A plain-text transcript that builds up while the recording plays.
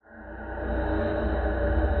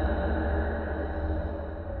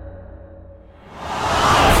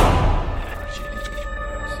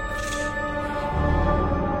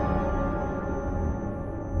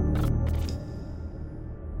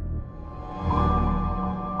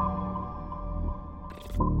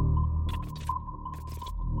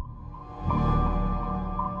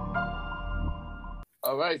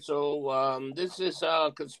All right, so this is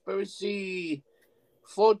Conspiracy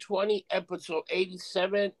 420, episode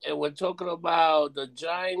 87, and we're talking about the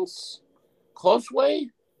Giants Causeway.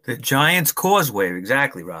 The Giants Causeway,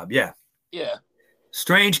 exactly, Rob. Yeah. Yeah,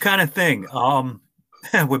 Strange kind of thing.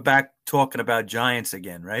 We're back talking about Giants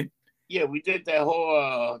again, right? yeah, we did that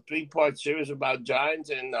whole three-part series about Giants,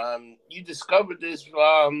 and you discovered this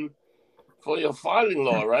for your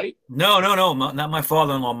father-in-law, right? No, not my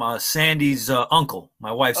father-in-law, Sandy's uncle,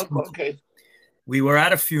 my wife's Okay, uncle. okay. We were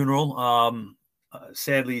at a funeral.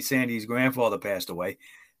 Sadly, Sandy's grandfather passed away,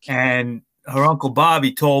 and her uncle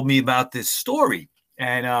Bobby told me about this story.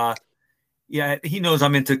 And yeah, he knows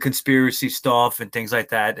I'm into conspiracy stuff and things like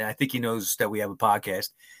that. And I think he knows that we have a podcast.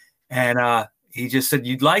 And he just said,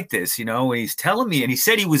 "You'd like this," and he's telling me, and he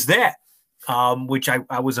said he was there, which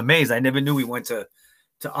I was amazed. I never knew he went to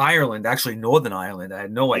Ireland, actually Northern Ireland. I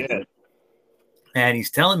had no idea. Yeah, And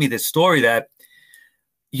he's telling me this story that,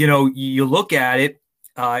 you look at it,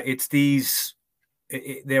 it's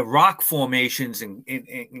they're rock formations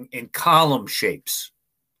in column shapes,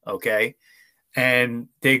 okay? And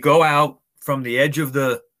they go out from the edge of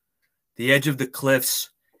the cliffs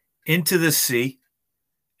into the sea,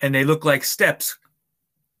 and they look like steps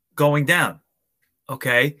going down,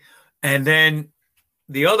 okay? And then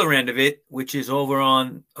the other end of it, which is over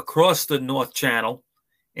on across the North Channel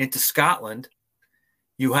into Scotland,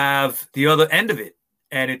 you have the other end of it,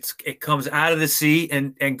 and it comes out of the sea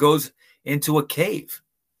and goes into a cave.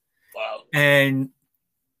 wow. And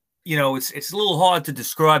it's a little hard to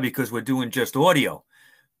describe because we're doing just audio,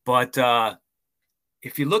 but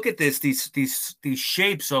if you look at this, these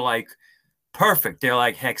shapes are like perfect. They're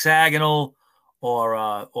like hexagonal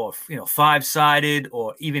or five-sided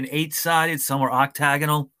or even eight-sided. Some are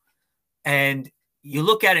octagonal. And you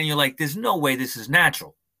look at it and you're like, there's no way this is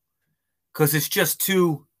natural because it's just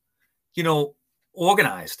too,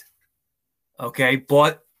 organized. Okay.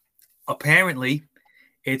 But apparently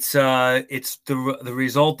it's the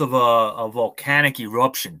result of a volcanic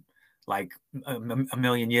eruption like a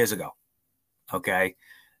million years ago. Okay.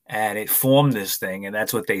 And it formed this thing, and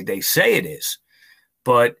that's what they say it is.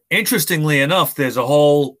 But interestingly enough, there's a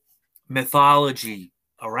whole mythology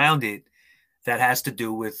around it that has to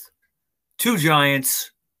do with two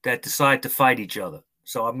giants that decide to fight each other.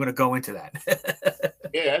 So I'm going to go into that.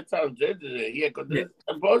 Yeah, that sounds interesting. Yeah, because Yeah.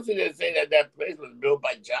 supposedly they say that place was built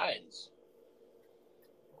by giants.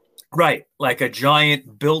 Right. Like a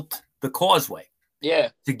giant built the causeway Yeah,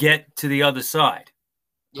 to get to the other side.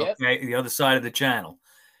 yep. Okay. The other side of the channel.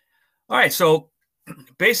 All right. So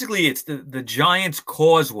basically, it's the Giants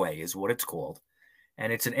Causeway is what it's called.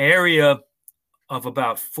 And it's an area of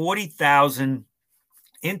about 40,000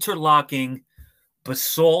 interlocking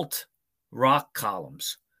basalt rock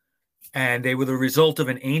columns. And they were the result of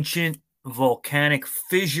an ancient volcanic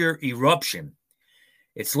fissure eruption.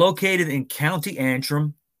 It's located in County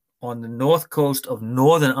Antrim on the north coast of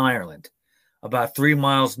Northern Ireland, about 3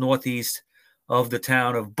 miles northeast of the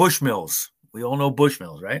town of Bushmills. We all know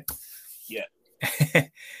Bushmills, right? Yeah.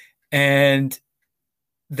 And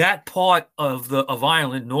that part of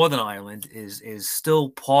Ireland, Northern Ireland, is still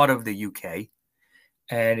part of the UK,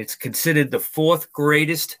 and it's considered the fourth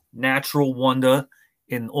greatest natural wonder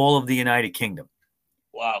in all of the United Kingdom.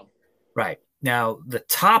 Wow. Right. Now, the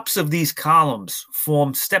tops of these columns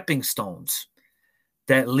form stepping stones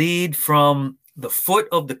that lead from the foot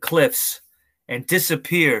of the cliffs and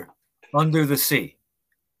disappear under the sea.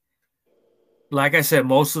 Like I said,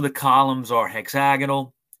 most of the columns are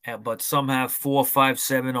hexagonal, but some have 4, 5,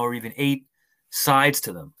 7, or even 8 sides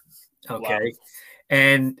to them. Okay. Wow.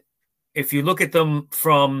 And if you look at them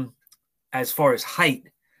from as far as height,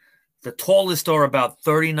 the tallest are about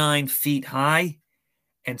 39 feet high,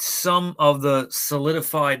 and some of the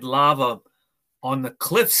solidified lava on the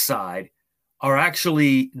cliff side are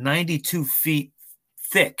actually 92 feet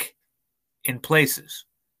thick in places.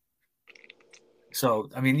 So,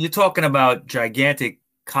 I mean, you're talking about gigantic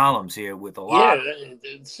columns here with a Yeah, lot.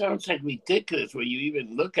 it sounds like ridiculous when you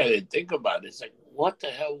even look at it, think about it. It's like, what the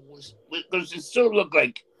hell was? Because it still looked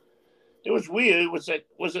like it was weird. It was like,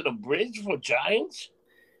 was it a bridge for giants?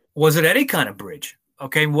 Was it any kind of bridge?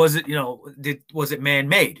 Okay, was it, was it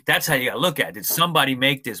man-made? That's how you got to look at it. Did somebody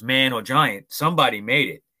make this, man or giant? Somebody made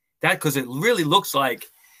it. That because it really looks like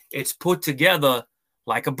it's put together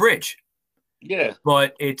like a bridge, Yeah,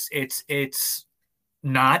 but it's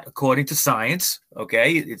not according to science.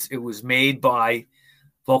 Okay, it was made by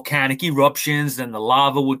volcanic eruptions, then the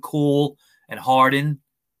lava would cool and harden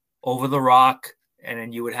over the rock, and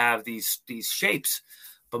then you would have these shapes.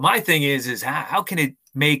 But my thing is how can it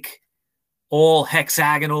make all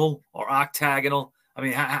hexagonal or octagonal? I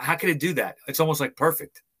mean, how can it do that? It's almost like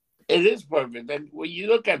perfect. It is perfect. And when you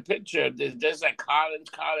look at picture, there's like columns.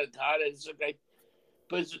 It's like,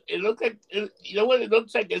 but it looked like you know what it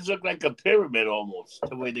looks like. It looked like a pyramid almost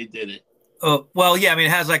the way they did it. Well, yeah. I mean,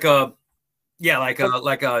 it has like a like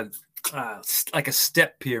a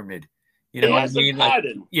step pyramid. You know It what I has a mean?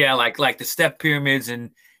 pattern. Like the step pyramids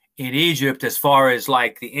in Egypt. As far as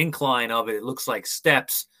like the incline of it, it looks like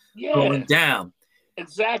steps going down.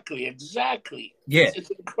 Exactly. Yeah, It's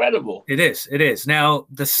incredible. it is. It is. Now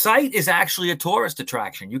the site is actually a tourist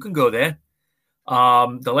attraction. You can go there.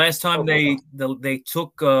 The last time they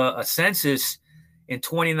took a census in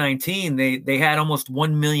 2019, they had almost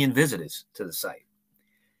 1 million visitors to the site.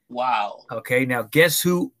 Wow. Okay, now guess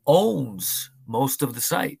who owns most of the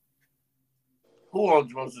site? Who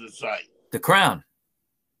owns most of the site? The Crown.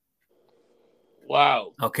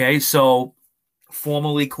 Wow. Okay, so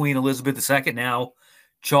formerly Queen Elizabeth II, now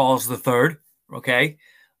Charles III, okay,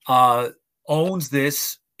 owns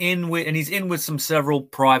this and he's in with several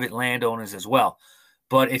private landowners as well.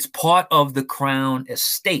 But it's part of the Crown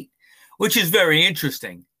estate, which is very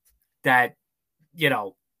interesting that, you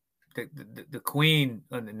know, the Queen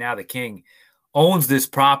and now the King owns this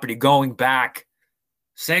property going back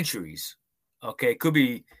centuries. Okay, it could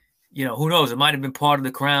be, you know, who knows? It might have been part of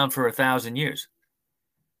the Crown for 1,000 years.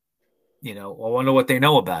 You know, I wonder what they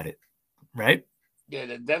know about it, right? Yeah,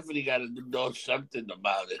 they definitely got to know something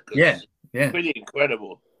about it. Yeah. It's pretty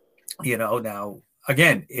incredible. You know, now,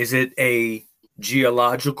 again, is it a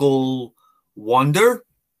geological wonder?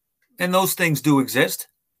 And those things do exist,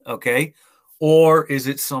 okay? Or is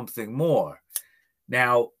it something more?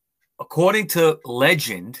 Now, according to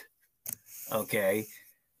legend, okay,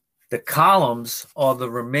 the columns are the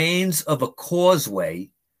remains of a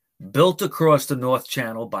causeway built across the North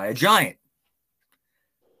Channel by a giant.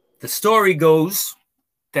 The story goes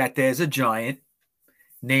that there's a giant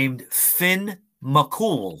named Finn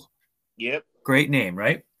McCool. Yep. Great name,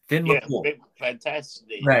 right? Finn McCool. Fantastic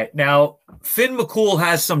name. Right. Now, Finn McCool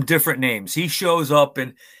has some different names. He shows up,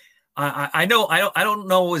 and I know I don't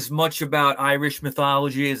know as much about Irish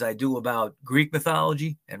mythology as I do about Greek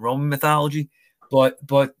mythology and Roman mythology, but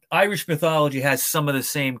Irish mythology has some of the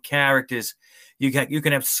same characters. You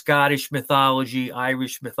can have Scottish mythology,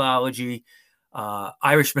 Irish mythology.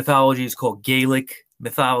 Irish mythology is called Gaelic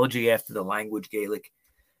mythology after the language Gaelic.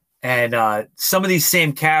 And some of these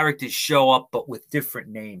same characters show up, but with different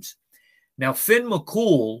names. Now, Finn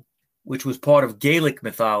McCool, which was part of Gaelic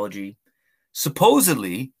mythology,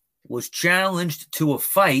 supposedly was challenged to a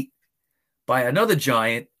fight by another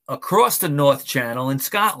giant across the North Channel in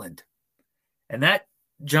Scotland. And that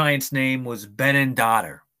giant's name was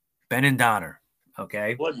Benandonner. Benandonner.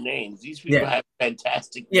 Okay. What names? These people have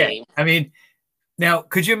fantastic names. I mean, now,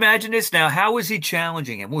 could you imagine this? Now, how was he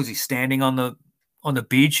challenging him? Was he standing on the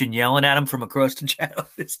beach and yelling at him from across the channel?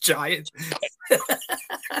 This giant.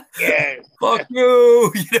 Yeah. Fuck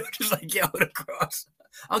you. You know, just like yelling across.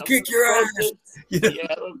 I'll kick your ass. You know? Yeah,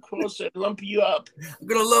 I'll cross it, lump you up. I'm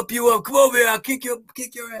gonna lump you up. Come over here. I'll kick your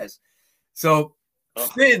ass. So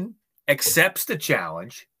Finn accepts the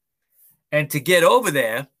challenge, and to get over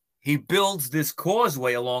there, he builds this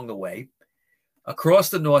causeway along the way across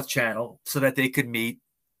the North Channel so that they could meet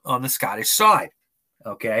on the Scottish side.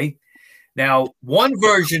 Okay. Now, one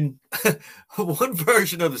version of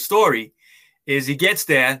the story is he gets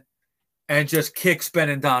there and just kicks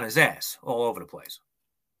Benandonner's ass all over the place.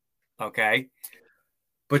 Okay.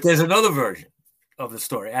 But there's another version of the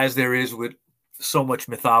story, as there is with so much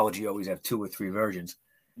mythology. You always have 2 or 3 versions.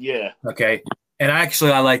 Yeah. Okay. And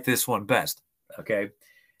actually, I like this one best. Okay.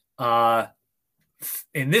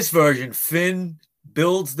 In this version, Finn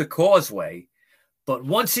builds the causeway, but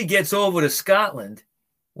once he gets over to Scotland,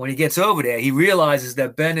 when he gets over there, he realizes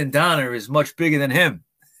that Benandonner is much bigger than him.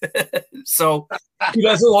 So he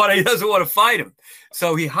doesn't want to fight him.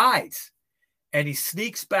 So he hides and he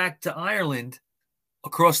sneaks back to Ireland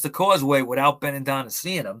across the causeway without Benandonner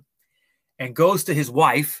seeing him, and goes to his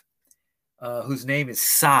wife, whose name is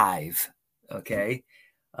Sive. Okay.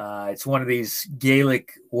 It's one of these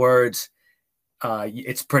Gaelic words.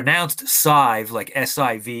 It's pronounced Sive, like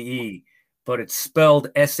S-I-V-E, but it's spelled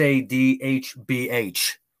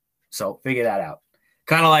S-A-D-H-B-H. So figure that out.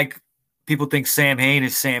 Kind of like people think Sam Hain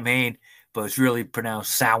is Sam Hain, but it's really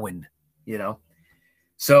pronounced Samhain, you know?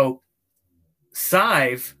 So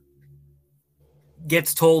Sive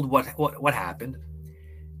gets told what happened,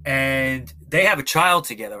 and they have a child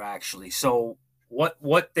together, actually. So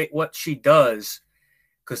what she does,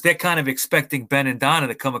 because they're kind of expecting Benandonner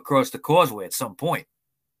to come across the causeway at some point,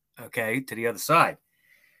 okay, to the other side.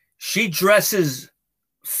 She dresses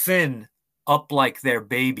Finn up like their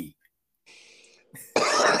baby,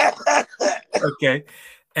 Okay,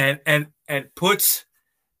 and puts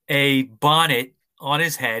a bonnet on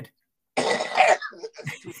his head.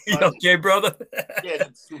 You okay, brother? Yeah,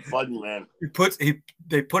 that's too funny, man.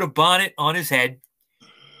 They put a bonnet on his head,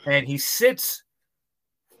 and he sits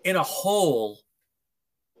in a hole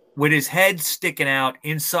with his head sticking out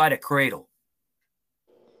inside a cradle.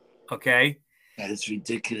 Okay. That is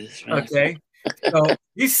ridiculous, man. Okay. So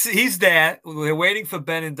he's there. We're waiting for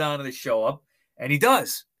Ben and Donna to show up, and he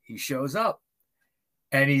does. He shows up,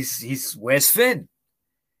 and he's where's Finn?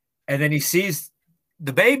 And then he sees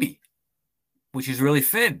the baby, which is really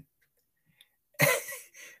Finn.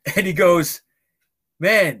 And he goes,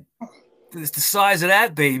 man, it's the size of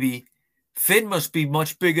that baby. Finn must be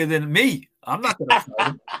much bigger than me. I'm not going to fight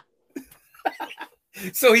him.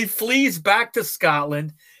 So he flees back to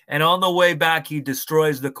Scotland, and on the way back, he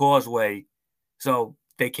destroys the causeway. So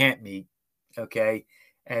they can't meet, okay?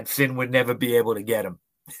 And Finn would never be able to get him.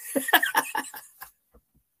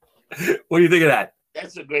 What do you think of that?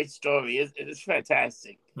 That's a great story. It is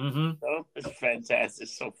fantastic. Mm-hmm. Oh, it's fantastic.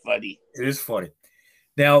 It's so funny. It is funny.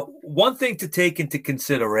 Now, one thing to take into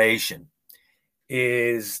consideration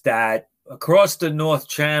is that across the North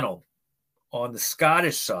Channel, on the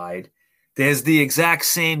Scottish side, there's the exact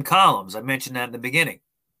same columns. I mentioned that in the beginning.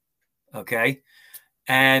 Okay.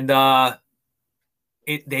 And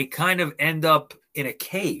they kind of end up in a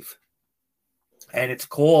cave. And it's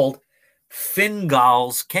called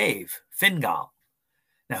Fingal's Cave. Fingal.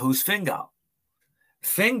 Now, who's Fingal?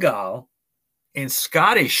 Fingal, in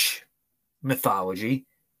Scottish mythology,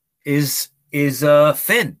 is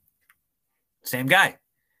Finn. Same guy.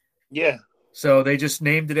 Yeah. So they just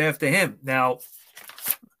named it after him. Now,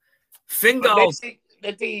 Fingal.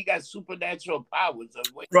 They think he got supernatural powers.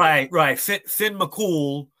 Right. Finn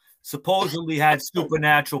McCool supposedly had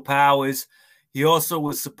supernatural powers. He also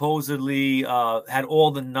was supposedly had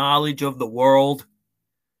all the knowledge of the world.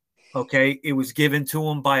 Okay. It was given to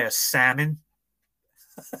him by a salmon.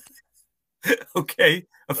 Okay.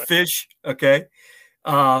 A fish. Okay.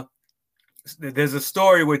 There's a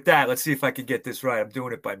story with that. Let's see if I can get this right. I'm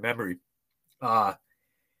doing it by memory.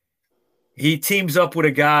 He teams up with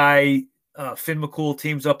a guy. Finn McCool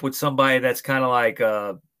teams up with somebody that's kind of like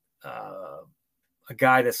a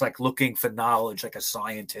guy that's like looking for knowledge, like a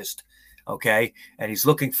scientist. Okay. And he's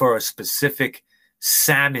looking for a specific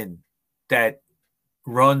salmon that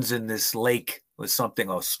runs in this lake or something,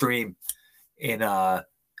 or stream in that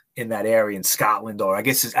area in Scotland, or I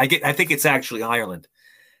think it's actually Ireland.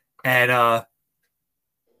 And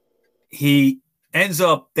they end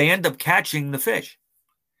up catching the fish.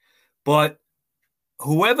 But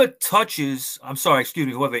whoever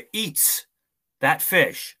eats that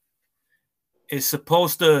fish is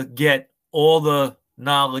supposed to get all the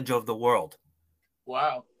knowledge of the world.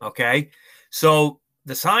 Wow. Okay. So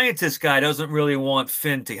the scientist guy doesn't really want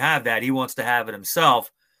Finn to have that. He wants to have it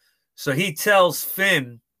himself. So he tells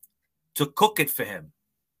Finn to cook it for him.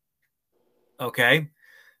 Okay.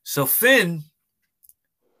 So Finn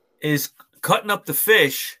is cutting up the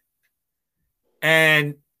fish,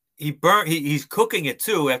 and he's cooking it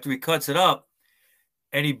too after he cuts it up,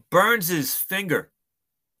 and he burns his finger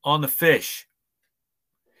on the fish,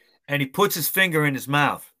 and he puts his finger in his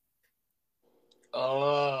mouth.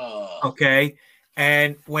 Oh. Okay.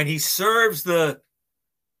 And when he serves the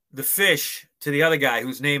fish to the other guy,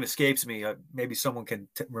 whose name escapes me, maybe someone can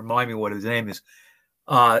remind me what his name is.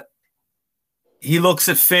 He looks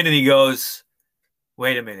at Finn and he goes,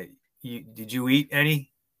 "Wait a minute, did you eat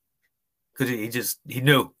any?" Because he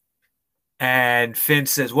knew. And Finn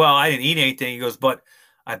says, "Well, I didn't eat anything." He goes, "But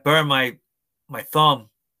I burned my thumb,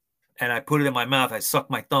 and I put it in my mouth. I sucked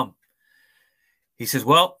my thumb." He says,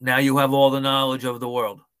 "Well, now you have all the knowledge of the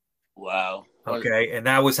world." Wow. Okay, and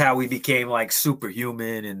that was how we became like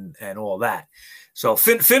superhuman and all that. So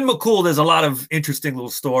Finn McCool, there's a lot of interesting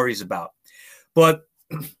little stories about. But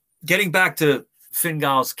getting back to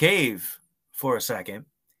Fingal's Cave for a second,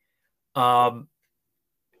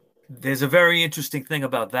 there's a very interesting thing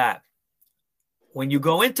about that. When you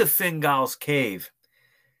go into Fingal's Cave,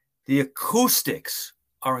 the acoustics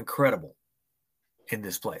are incredible in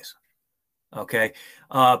this place. Okay.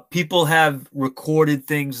 People have recorded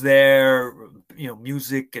things there,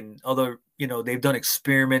 music and other, they've done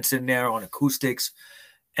experiments in there on acoustics,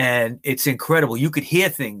 and it's incredible. You could hear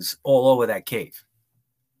things all over that cave.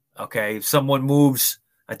 Okay. If someone moves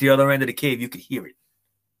at the other end of the cave, you could hear it.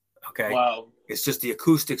 Okay. Wow. It's just the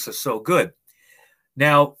acoustics are so good.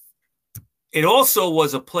 Now, it also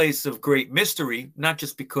was a place of great mystery, not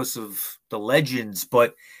just because of the legends,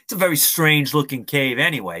 but it's a very strange looking cave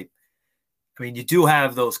anyway. I mean, you do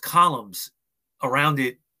have those columns around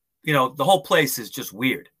it the whole place is just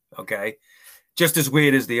weird. Okay, just as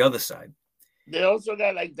weird as the other side. They also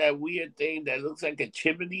got like that weird thing that looks like a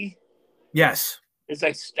chimney. Yes. It's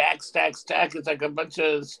like stack, stack, stack. It's like a bunch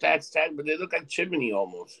of stack, stack, but they look like chimney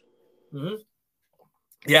almost. Mm-hmm.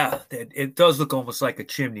 Yeah, it does look almost like a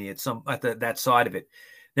chimney at that side of it.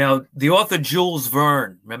 Now, the author Jules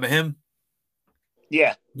Verne, remember him?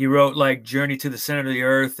 Yeah. He wrote like Journey to the Center of the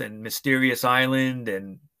Earth and Mysterious Island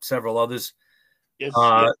and several others. Yes.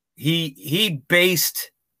 He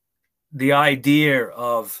based the idea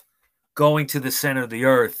of going to the center of the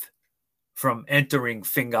earth from entering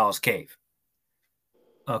Fingal's Cave.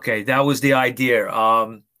 Okay, that was the idea. I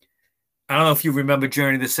don't know if you remember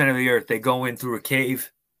Journey to the Center of the Earth. They go in through a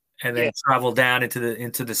cave and then travel down into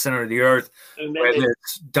the center of the earth, where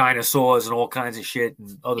there's dinosaurs and all kinds of shit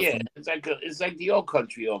and other things. It's like the old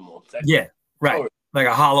country almost. Right. Like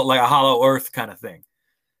a hollow earth kind of thing.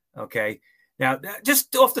 Okay. Now,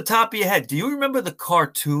 just off the top of your head, do you remember the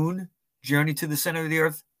cartoon Journey to the Center of the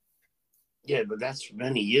Earth? Yeah, but that's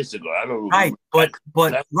many years ago. I don't remember.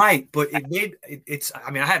 But it's.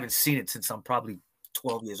 I mean, I haven't seen it since I'm probably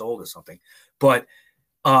 12 years old or something. But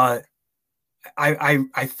I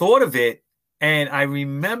thought of it and I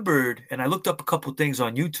remembered, and I looked up a couple things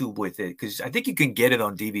on YouTube with it because I think you can get it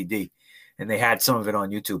on DVD, and they had some of it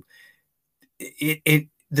on YouTube.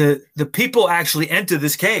 The people actually enter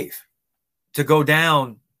this cave to go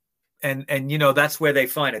down, and that's where they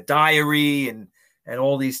find a diary and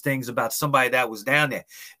all these things about somebody that was down there.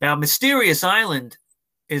 Now, Mysterious Island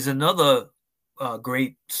is another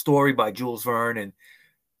great story by Jules Verne, and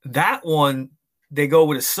that one they go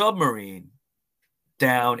with a submarine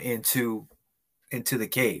down into the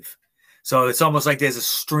cave. So it's almost like there's a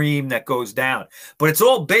stream that goes down, but it's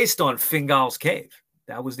all based on Fingal's Cave.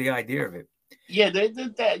 That was the idea of it. Yeah, they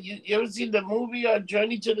did that. You ever seen the movie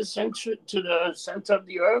Journey to the Center of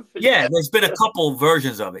the Earth? Yeah, there's been a couple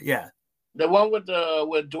versions of it. Yeah, the one with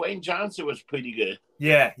Dwayne Johnson was pretty good.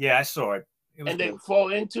 Yeah, I saw it. And they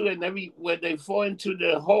fall into it, and when they fall into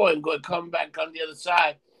the hole and come back on the other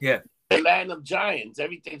side. Yeah, the land of giants.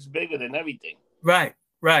 Everything's bigger than everything. Right.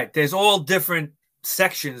 There's all different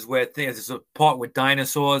sections where there's a part with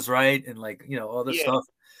dinosaurs, right, and like other stuff.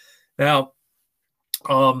 Now,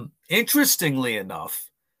 interestingly enough,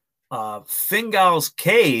 Fingal's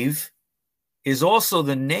Cave is also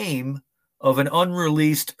the name of an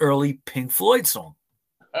unreleased early Pink Floyd song.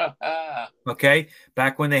 Okay,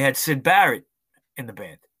 back when they had Syd Barrett in the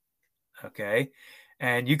band. Okay,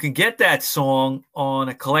 and you can get that song on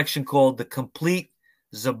a collection called The Complete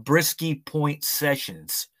Zabriskie Point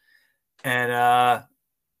Sessions, and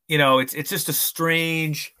it's just a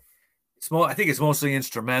strange. I think it's mostly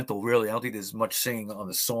instrumental, really. I don't think there's much singing on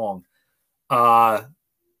the song.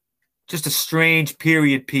 Just a strange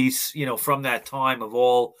period piece, from that time of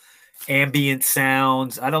all ambient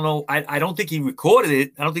sounds. I don't know. I don't think he recorded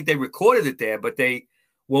it. I don't think they recorded it there, but they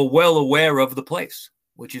were well aware of the place,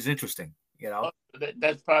 which is interesting.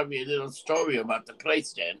 That's probably a little story about the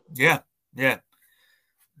place then. Yeah.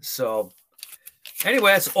 So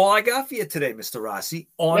anyway, that's all I got for you today, Mr. Rossi,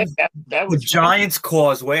 on that was the Giants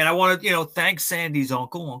Causeway. And I want to, thank Sandy's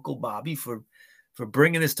Uncle Bobby, for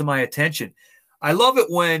bringing this to my attention. I love it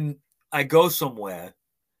when I go somewhere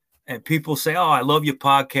and people say, "Oh, I love your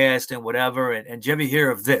podcast and whatever. And did you ever hear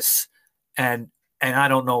of this?" And I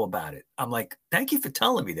don't know about it. I'm like, "Thank you for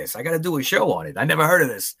telling me this. I got to do a show on it. I never heard of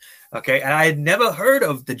this." Okay. And I had never heard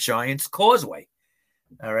of the Giants Causeway.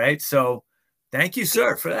 All right. So thank you,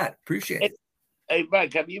 sir, for that. Appreciate it. Hey,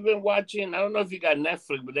 Mike, have you been watching? I don't know if you got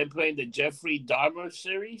Netflix, but they're playing the Jeffrey Dahmer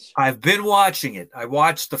series. I've been watching it. I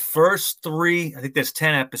watched the first 3. I think there's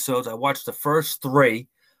 10 episodes. I watched the first 3.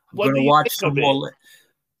 I'm going to watch some more.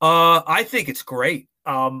 I think it's great.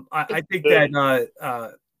 I think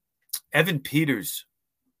that Evan Peters,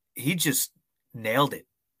 he just nailed it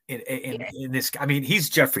in this. I mean, he's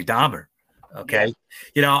Jeffrey Dahmer. Okay,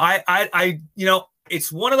 I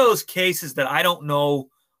it's one of those cases that I don't know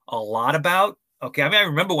a lot about. Okay, I mean, I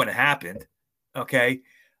remember when it happened. Okay,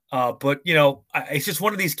 but it's just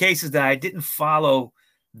one of these cases that I didn't follow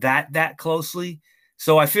that closely.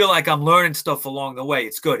 So I feel like I'm learning stuff along the way.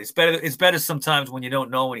 It's good. It's better sometimes when you don't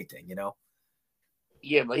know anything.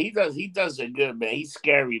 Yeah, but he does it good, man. He's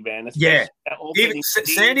scary, man. Yeah. Even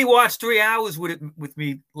Sandy watched 3 hours with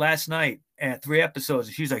me last night and 3 episodes,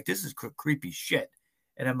 and she's like, "This is creepy shit,"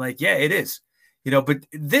 and I'm like, "Yeah, it is." But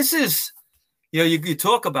this is. You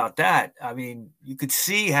talk about that. I mean, you could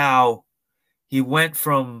see how he went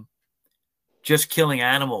from just killing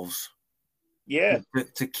animals,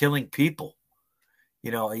 to killing people.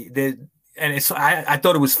 I and I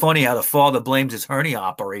thought it was funny how the father blames his hernia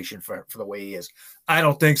operation for the way he is. I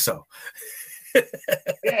don't think so.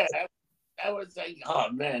 Yeah, I was like,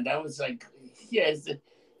 oh man, that was like, yes.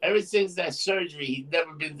 Ever since that surgery, he's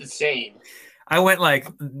never been the same. I went like,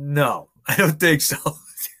 no, I don't think so.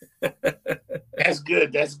 That's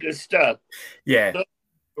good. That's good stuff. Yeah. So,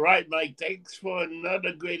 right, Mike. Thanks for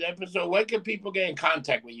another great episode. Where can people get in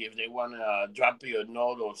contact with you if they want to drop you a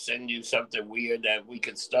note or send you something weird that we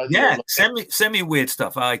can study? Yeah, send me weird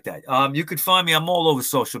stuff. I like that. You could find me. I'm all over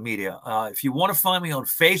social media. If you want to find me on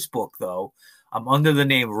Facebook, though, I'm under the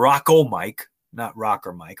name Rocco Mike, not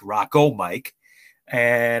Rocker Mike, Rocco Mike.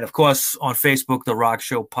 And of course, on Facebook, the Rock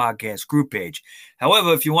Show podcast group page.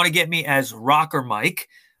 However, if you want to get me as Rocker Mike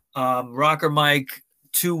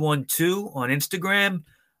 212 on Instagram,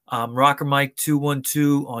 Rocker Mike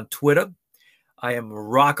 212 on Twitter. I am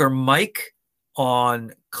Rocker Mike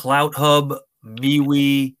on Clout Hub,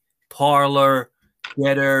 MeWe, Parler,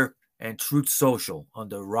 Getter, and Truth Social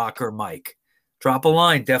under Rocker Mike. Drop a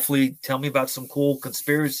line. Definitely tell me about some cool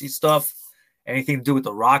conspiracy stuff. Anything to do with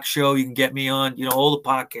the Rock Show, you can get me on. All the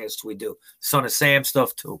podcasts we do. Son of Sam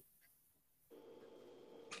stuff too.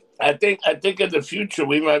 I think in the future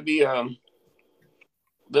we might be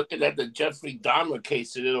looking at the Jeffrey Dahmer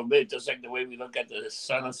case a little bit, just like the way we look at the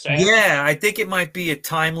Son of Sam. Yeah, I think it might be a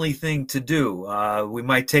timely thing to do. We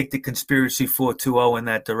might take the Conspiracy 420 in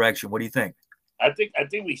that direction. What do you think? I think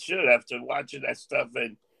we should, after watching that stuff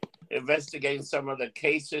and investigating some of the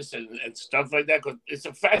cases and stuff like that, because it's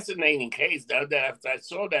a fascinating case. Now that after I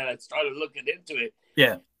saw that, I started looking into it.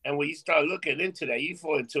 Yeah. And when you start looking into that, you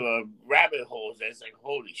fall into a rabbit hole that's like,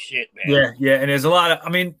 holy shit, man. Yeah. And there's a lot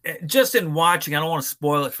of, just in watching, I don't want to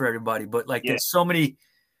spoil it for everybody, but there's so many,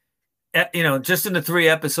 just in the 3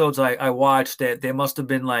 episodes I watched, that there must have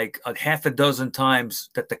been like a half a dozen times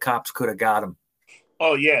that the cops could have got him.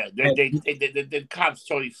 Oh, yeah. The cops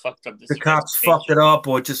totally fucked up. The cops fucked it up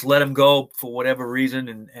or just let him go for whatever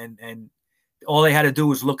reason. And all they had to do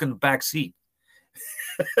was look in the back seat.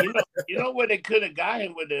 You know where they could have got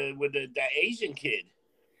him with that Asian kid.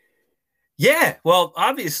 Yeah, well,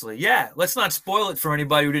 obviously, yeah. Let's not spoil it for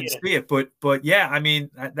anybody who didn't see it, but yeah,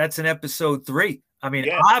 that's in episode 3.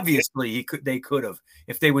 Obviously, they could have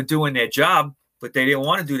if they were doing their job, but they didn't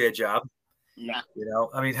want to do their job. Nah.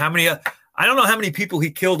 How many? I don't know how many people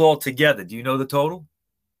he killed altogether. Do you know the total?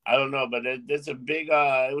 I don't know, but there's a big.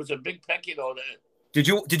 It was a big pecking order. Did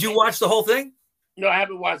you watch the whole thing? No, I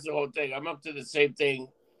haven't watched the whole thing. I'm up to the same thing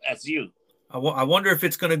as you. I wonder if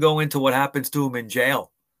it's going to go into what happens to him in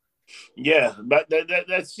jail. Yeah, but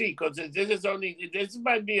let's see, because this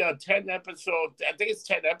might be a 10 episode. I think it's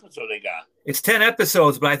 10 episodes they got. It's 10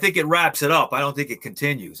 episodes, but I think it wraps it up. I don't think it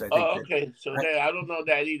continues. Okay. So I don't know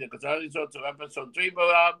that either, because I only saw to episode 3.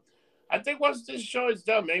 But I think once this show is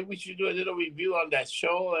done, maybe we should do a little review on that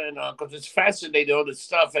show, and because it's fascinating, all the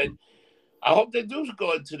stuff, and I hope they do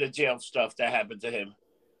go into the jail stuff that happened to him.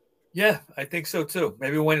 Yeah, I think so too.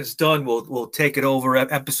 Maybe when it's done, we'll take it over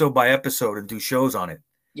episode by episode and do shows on it.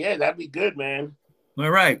 Yeah, that'd be good, man. All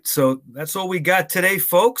right, so that's all we got today,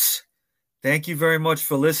 folks. Thank you very much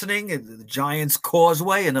for listening. The Giants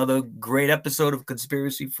Causeway, another great episode of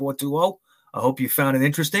Conspiracy 420. I hope you found it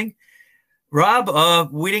interesting.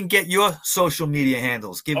 Rob, we didn't get your social media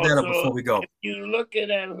handles. Give that up before we go.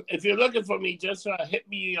 If you're looking for me, just hit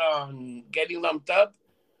me on Getting Lumped Up.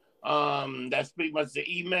 That's pretty much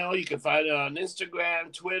the email. You can find it on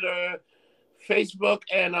Instagram, Twitter, Facebook,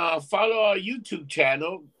 and follow our YouTube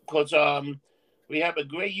channel, because we have a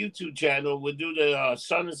great YouTube channel. We do the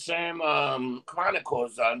Son of Sam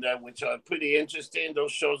Chronicles on that, which are pretty interesting.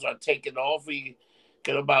 Those shows are taking off. We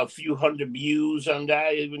get about a few hundred views on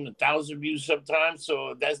that, even 1,000 views sometimes.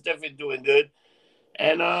 So that's definitely doing good.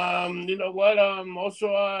 And you know what?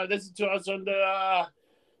 Also listen to us on the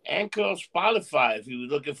Anchor or Spotify if you're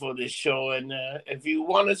looking for this show. And if you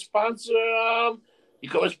want to sponsor, you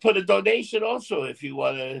can always put a donation also if you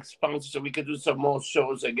want to sponsor, so we can do some more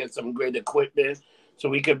shows and get some great equipment, so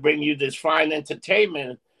we can bring you this fine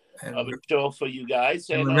entertainment of a show for you guys.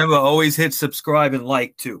 And remember, always hit subscribe and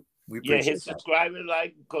like too. We appreciate hit subscribe and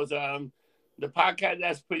like, because the podcast,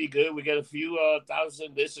 that's pretty good. We get a few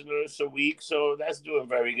 1,000 listeners a week, so that's doing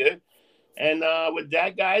very good. And with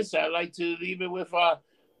that, guys, I'd like to leave it with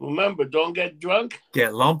remember, don't get drunk.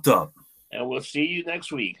 Get lumped up. And we'll see you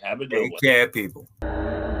next week. Have a good one. Take care, people.